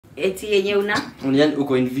eti yenye una yani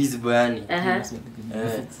uko invisible yani.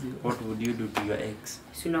 What would you do to your ex?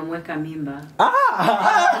 Unamweka mimba.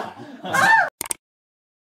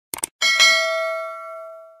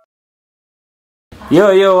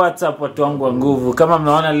 Yo what's up watu wangu wa nguvu. Kama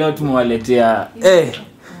mnaona leo tumewaletea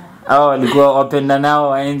hao walikuwa wapenda nao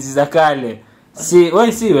wa enzi za kale. Si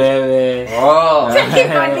wewe.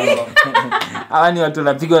 Hawa ni watu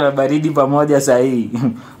wanapigwa na baridi pamoja sahi.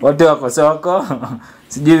 Wote wako soko.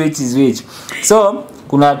 Sijui which is which. So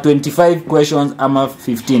kuna 25 questions ama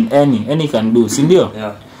 15. Any can do, si ndio?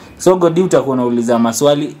 Yeah. So Godi utakuwa unauliza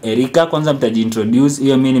maswali. Erika kwanza mtajiintroduce.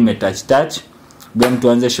 Hiyo mimi nimetouch. Then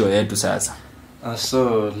tuanze show yetu sasa.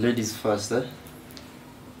 So ladies first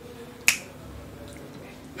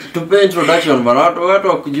Tupe introduction bana. Watu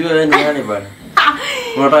wakujua wewe ni nani bana?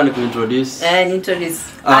 Unataka ni kuintroduce? Introduce.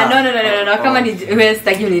 No. Kama ni wewe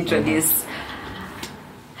sitaki ni introduce.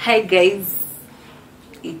 Hi guys.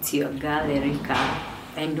 It's your girl Erika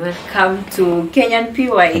and welcome to Kenyan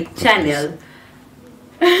PY channel.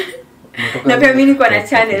 Na pia mimi niko na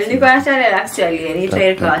channel. Niko na channel actually. Ni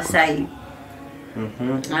Erika Wasai.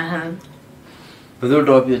 Bado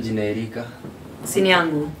topi jina Erika. Sini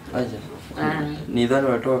yangu. Aje. Nidhani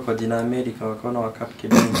watoka kwa jina America wakaona wakati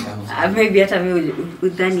kidogo. Maybe hata mimi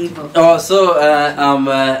udhani hivyo. So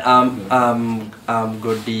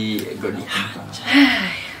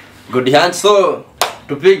Goddyhunch. So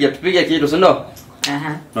tupige kitu si ndio?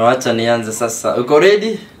 Na acha nianze sasa. Uko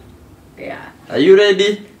ready? Yeah. Are you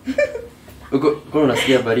ready? Uko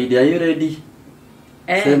unasikia baridi? Are you ready?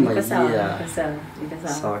 Niko sawa.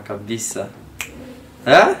 Sawa kabisa.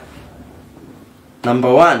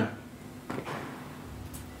 Number 1.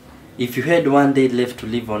 If you had one day left to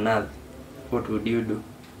live on earth, what would you do?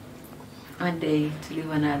 One day to live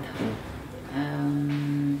on earth.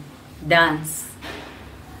 Dance.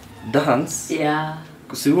 Dance? Yeah.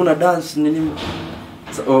 Kusiuna dance nini?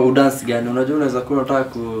 Dance gani? Unajua unaweza kuwa unataka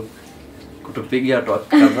kutupiga watu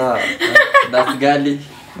kadhaa. Dance gani?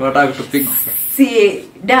 Unataka kutupiga? See,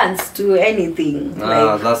 dance to anything.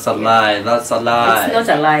 That's a lie. That's a lie. It's not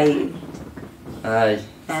a lie. Ai.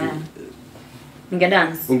 Ninge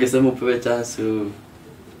dance. Ungesema upewe chance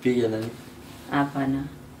upige nani? Hapana.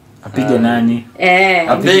 Apige nani?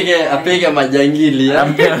 Apige majangili.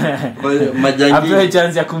 Majangili. Apewe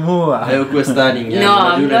chance ya kumuua. Uko standing yani.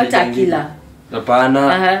 No, I'm not a killer.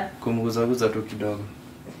 Hapana. Kumguzaguza tu kidogo.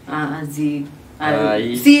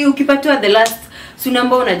 Si ukipatwa the last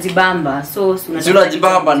sunamba unajibamba. So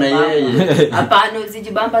unajibamba na yeye. Hapana,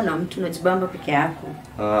 usijibamba na mtu, unajibamba peke yako.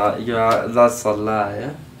 Yeah, that's a lie.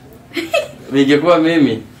 Ningekuwa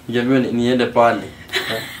mimi, ningeambiwa niende pale.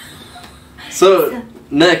 So,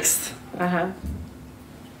 next.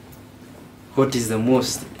 What is the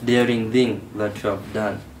most daring thing that you have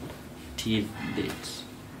done till date?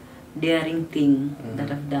 Daring thing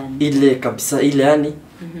that I've done. Ile kabisa ile yani.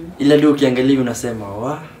 Ile ndio ukiangalia unasema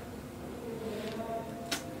wa.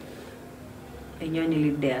 Enyewe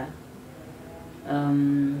nilive there.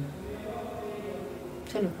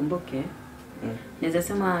 Sasa nikumbuke. Naweza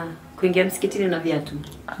sema kuingia msikitini na viatu.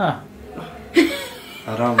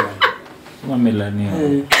 Harama. Wamelania.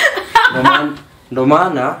 Ndo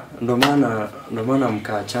maana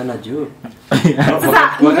mkaachana juu.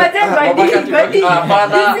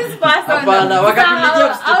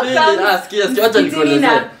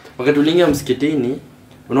 Wakati uliingia msikitini,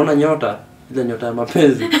 unaona nyota, ile nyota ya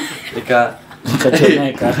mapenzi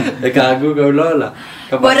ikachomeka. Ikaaguka ulola.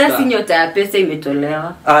 Bora si nyota ya pesa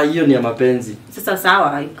imetolewa. Hiyo ni ya mapenzi. Sasa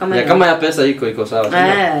sawa, kama ya pesa iko sawa.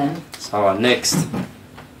 Sawa, next.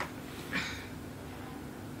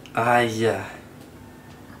 Yeah.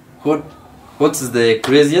 What's the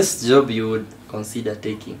craziest job you would consider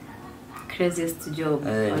taking? Craziest job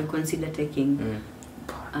I would consider taking.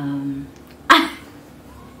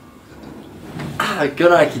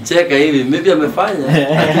 Kiona akicheka hivi, maybe amefanya.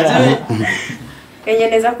 Yenye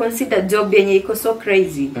naweza consider job yenye iko so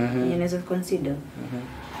crazy. Yenye naweza consider.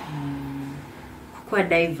 Kuwa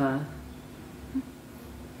diver.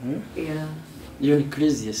 Yeah. You're the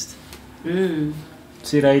craziest.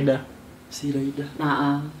 Si rider.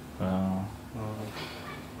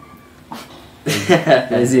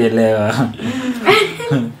 Elewa.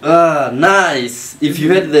 Nice. If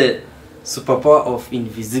you had the superpower of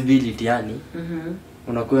invisibility yani,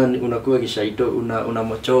 unakuwa kishaito,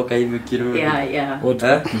 unamochoka hivi kirudi. Yeah. What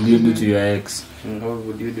would you do to your ex? What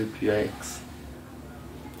would you do to your ex?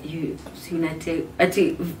 You sinate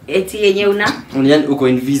eti yenye yani uko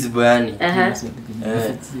invisible yani.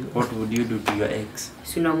 What would you do to your ex?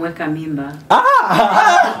 Unamweka mimba.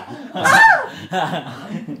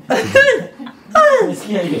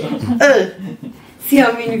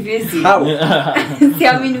 invisible. How?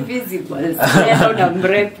 I'm invisible. Una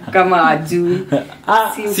mrep kama wajui.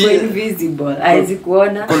 Si invisible. Haizi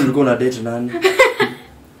kuona. Kwa nilikuwa na date nani?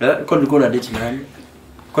 Kwa nilikuwa na date nani?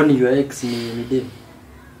 Kwani your ex ni dem?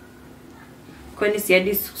 Kwani si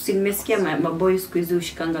hadi nimesikia maboy siku hizi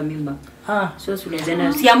ushikanga mimba. So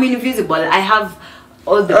unaweza see I'm invisible. I have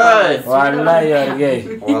all the powers. Wallahi you're gay.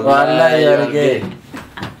 Wallahi you're gay.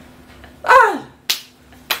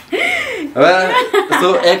 Well,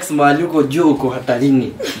 so ex mali uko juu uko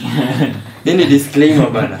hatarini. Nini disclaimer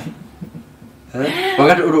bana?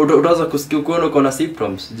 Wakati utaanza kusikia ukono uko na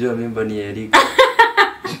symptoms, jua mimba ni Eric.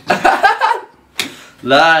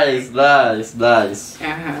 Lies.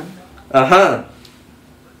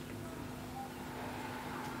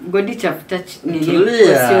 Godi chafuta ni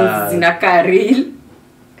questions zinakaa real.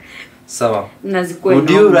 Sawa. Nazikuwa. Would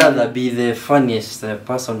you rather be the funniest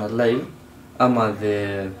person alive ama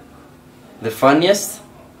the funniest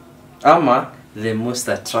ama the most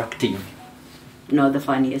attractive? No, the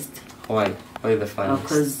funniest. Why the funniest?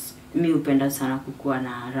 Because mi upenda sana kukua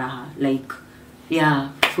na raha, like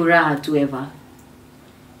furaha tu ever.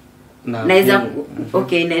 Naweza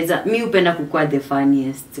mi upenda kukua the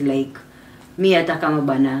funniest, like mi hata kama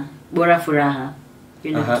bana bora furaha.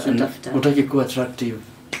 You know, utaki kuwa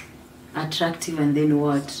attractive and then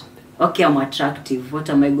what? Okay, I'm attractive. What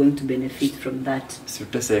am I going to benefit from that? Si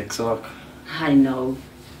sex work. I know.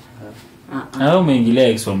 Umeingilia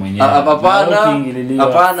ex mwenyewe.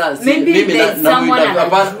 Hapana. Maybe there's someone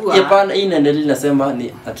hapana inaendelea nasema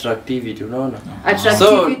ni attractivity, unaona?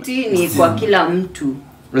 Attractivity ni kwa kila mtu.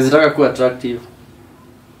 Unataka kuwa attractive?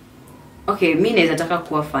 Okay, mimi naweza taka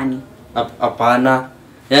kuwa funny. Hapana.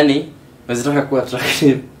 Yaani unataka kuwa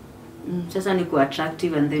attractive. Sasa ni kuwa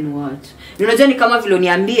attractive and then what? Unajua ni kama vile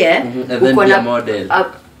uniambie uko na model.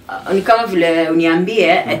 Ni kama vile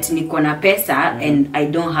uniambie ati niko na pesa and I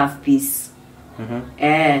don't have peace.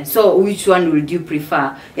 So which one would you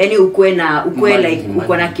prefer? Yaani ukue like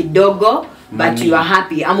uko na kidogo but you are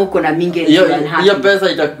happy, ama uko na mingi and you are unhappy. Hiyo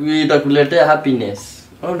pesa itakuletea happiness.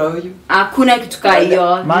 Ona huyu. Hakuna kitu kama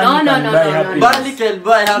hiyo. No. Money can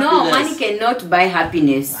buy happiness. No, money cannot buy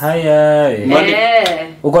happiness.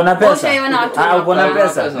 Uko na pesa? Uko na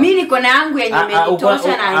pesa? Mimi niko na yangu yenye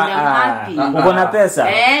imenitosha na I'm happy. Uko na pesa?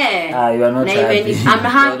 You are not happy.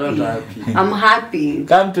 I'm happy.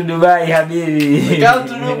 Come to Dubai, habibi. Come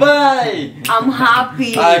to Dubai. I'm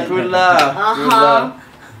happy. Kula.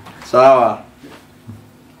 Sawa.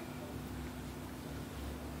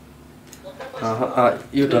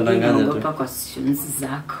 You tandanganya tu. Kwa questions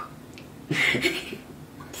zako.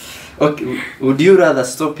 Okay, would you rather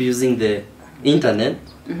stop using the internet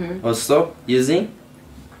or stop using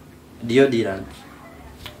deodorant?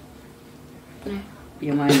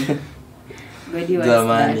 Jamani.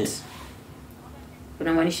 Jamani.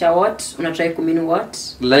 Unamaanisha what? Unatry kumini what?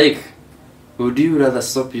 Like, would you rather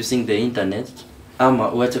stop using the internet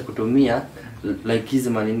ama uache kutumia like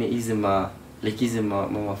hizi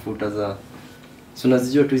mafuta za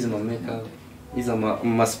unazijua tu hizi makeup, hizi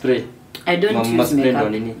spray. I don't use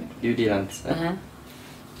makeup. Nini? Deodorants.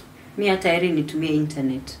 Mimi hata nitumie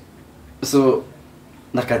internet. So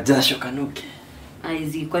nakajasho kanuke.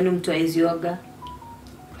 Aizi, kwani mtu aizioga?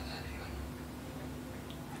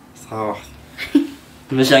 Sawa.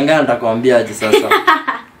 Nimeshangaa nitakwambia aje sasa.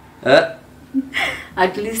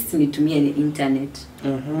 At least nitumie internet.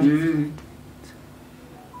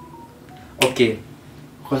 Okay.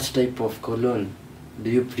 What type of cologne do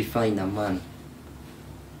you prefer in a man?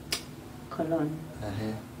 Cologne.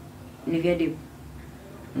 Nivea deep.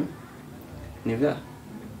 Nivea?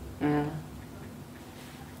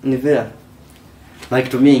 Nivea. Like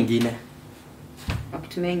tumia ingine.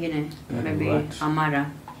 Tumia ingine. Maybe Amara.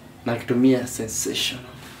 Like tumia sensational.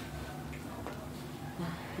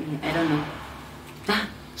 I don't know.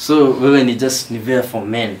 So wewe ni just Nivea for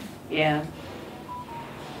men. Yeah.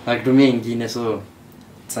 Like tumia ingine, so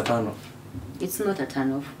it's a turn off. It's not a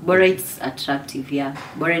turn off. Bora it's attractive, yeah.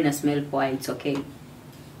 Bora ina smell poa, it's okay.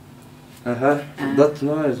 That's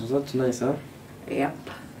nice, huh? Yep.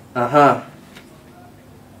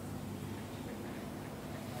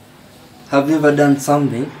 Have you ever done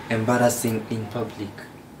something embarrassing in public?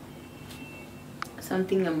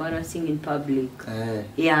 Something embarrassing in public?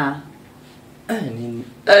 Yeah.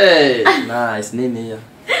 Nice, nini hiyo?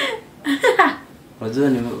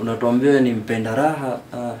 Unajua unatuambia ni mpenda raha.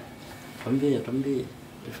 Tuambie.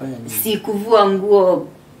 Tufanya nini? Si kuvua nguo.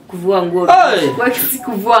 Kwa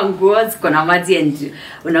kuvua nguo ziko na maji and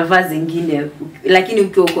unavaa zingine lakini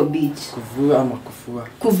ukiwa uko beach. Kuvua ama kufua?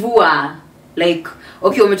 Kuvua. like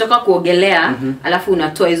okay umetoka kuogelea alafu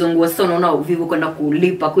unatoa hizo nguo sasa unaona uvivu kwenda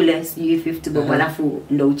kulipa kule 50 bob alafu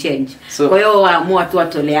ndo uchange So, kwa hiyo waamua tu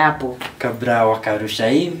atole hapo kabla wakarusha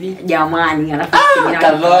hivi jamani alafu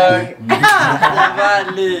Lavali.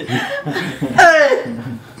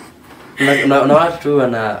 Na watu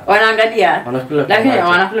wanaangalia wanakula lakini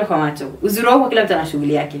wanakula kwa macho uzuri wao kila mtu ana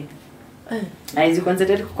shughuli yake haizi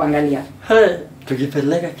concentrate kuangalia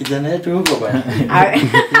tukipeleka kijana yetu huko bwana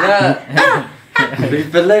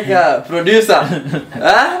tukipeleka producer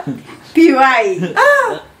PY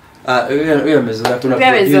huyo amezoea kuna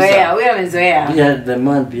producer huyo amezoea yeah, the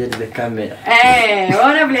man behind the camera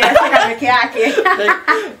waona vile anashika peke yake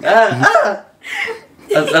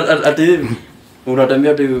ati hivi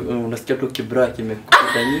unatambia tu unasikia tu kibra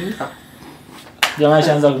kimekuta nini jamaa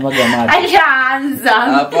shaanza kumwaga maji alianza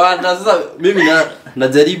hapana sasa mimi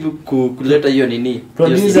najaribu kuleta hiyo nini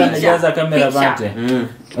producer anajaza kamera bate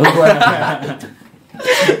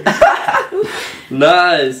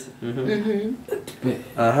nice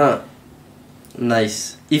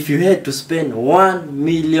nice if you had to spend $1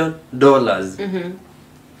 million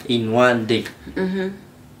in one day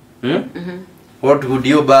what would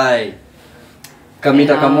you buy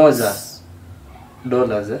kamita kamoja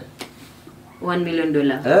dollars $1 million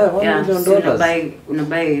 $1 million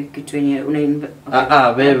unabuy kitu yenye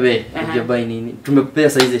wewe ungebuy nini tumekupea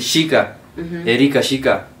saizi shika Erika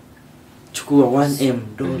shika chukua $1M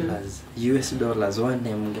US dollars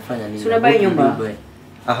 1M ungefanya nini unabuy nyumba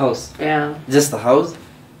a house yeah just a house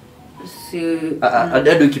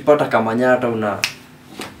hadi ukipata kamanyata una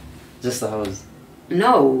just a house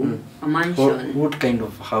no a mansion what kind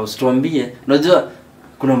of house tuambie unajua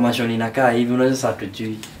kuna mansion inakaa hivi unajua sasa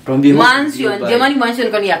tujui tuambie mansion jamani mansion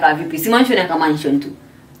kwani yakaa vipi si mansion ya kama mansion tu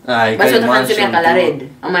basi tunasema ya color red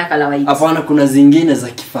ama ya color white hapana kuna zingine za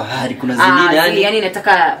kifahari kuna zingine yani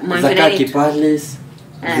nataka mansion ya kipalace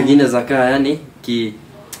zingine zakaa yani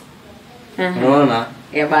unaona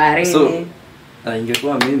ya baharini so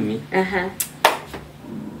ingekuwa mimi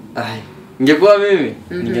ingekuwa mimi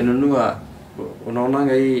ningenunua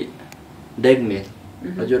unaonanga hii degmail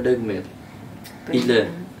unajua degmail ile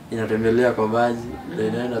inatembelea kwa maji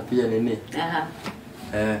inaenda pia nini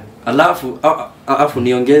alafu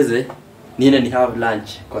niongeze niende ni have lunch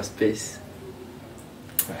kwa space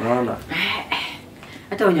unaona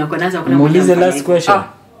hata unyako naanza kuna muulize last question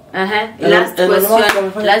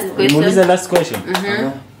last question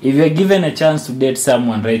if you're given a chance to date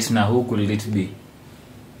someone right now who could it be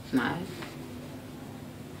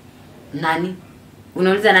nani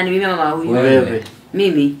unauliza nani mimi ama huyu wewe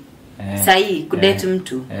mimi sahi kudate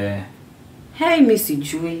mtu hey mimi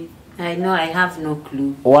sijui I know I have no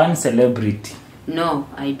clue one celebrity no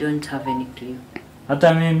I don't have any clue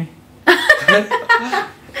hata mimi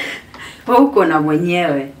uko na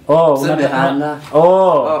mwenyewe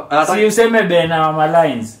si useme Bena Mama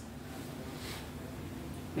Lines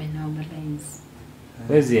Bena Mama Lines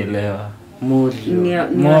wezi elewa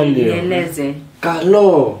nieleze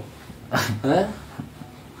Kalo